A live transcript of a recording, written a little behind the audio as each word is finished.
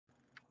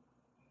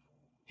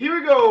Here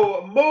we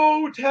go.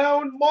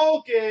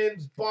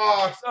 Motownmalkin's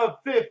box of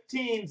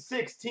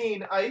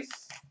 15/16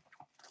 ice.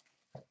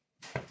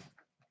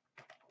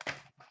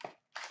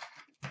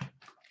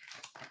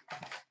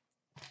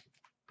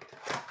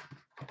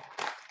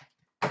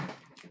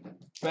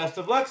 Best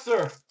of luck,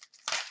 sir.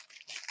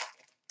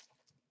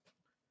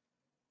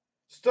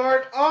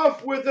 Start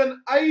off with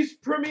an Ice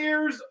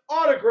Premier's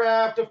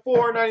autograph to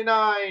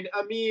 $4.99.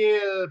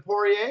 Emile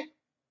Poirier.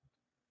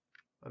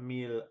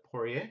 Emile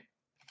Poirier.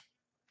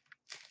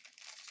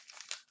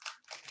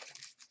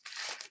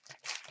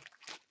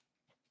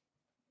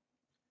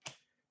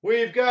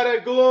 We've got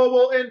a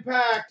global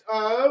impact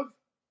of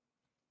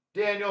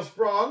Daniel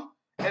Sprong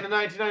and a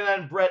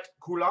 1999 Brett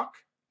Kulak.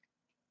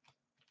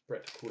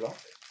 Brett Kulak.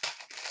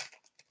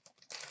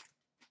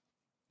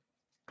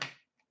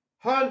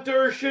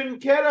 Hunter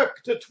Shinkaruk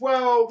to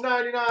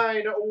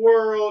 $12.99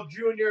 World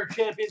Junior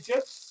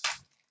Championships.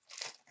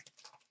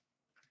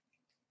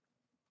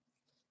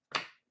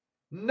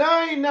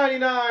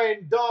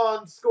 $9.99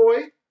 Don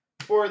Skoy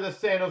for the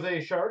San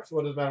Jose Sharks.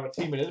 What doesn't matter what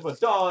team it is, but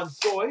Don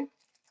Skoy.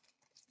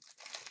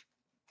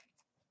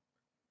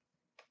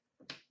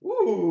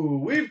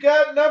 Ooh, we've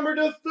got number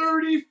to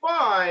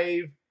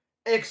 35.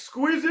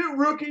 Exquisite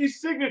Rookie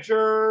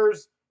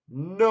Signatures.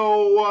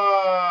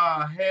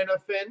 Noah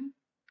Hanifin.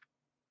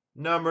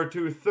 Number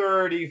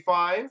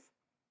 235,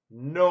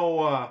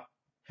 Noah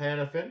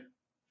Hanifin.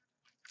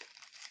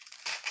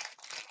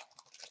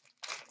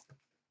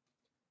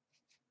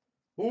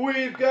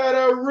 We've got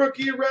a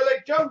Rookie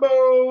Relic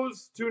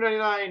Jumbos,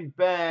 $2.99,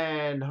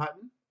 Ben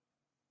Hutton.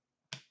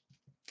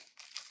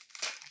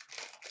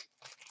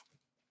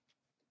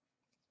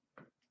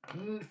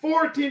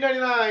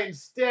 $14.99,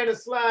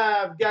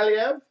 Stanislav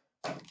Galiev.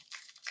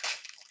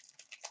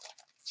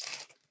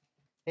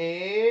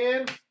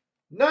 And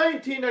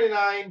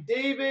 $19.99,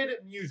 David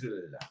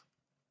Musil.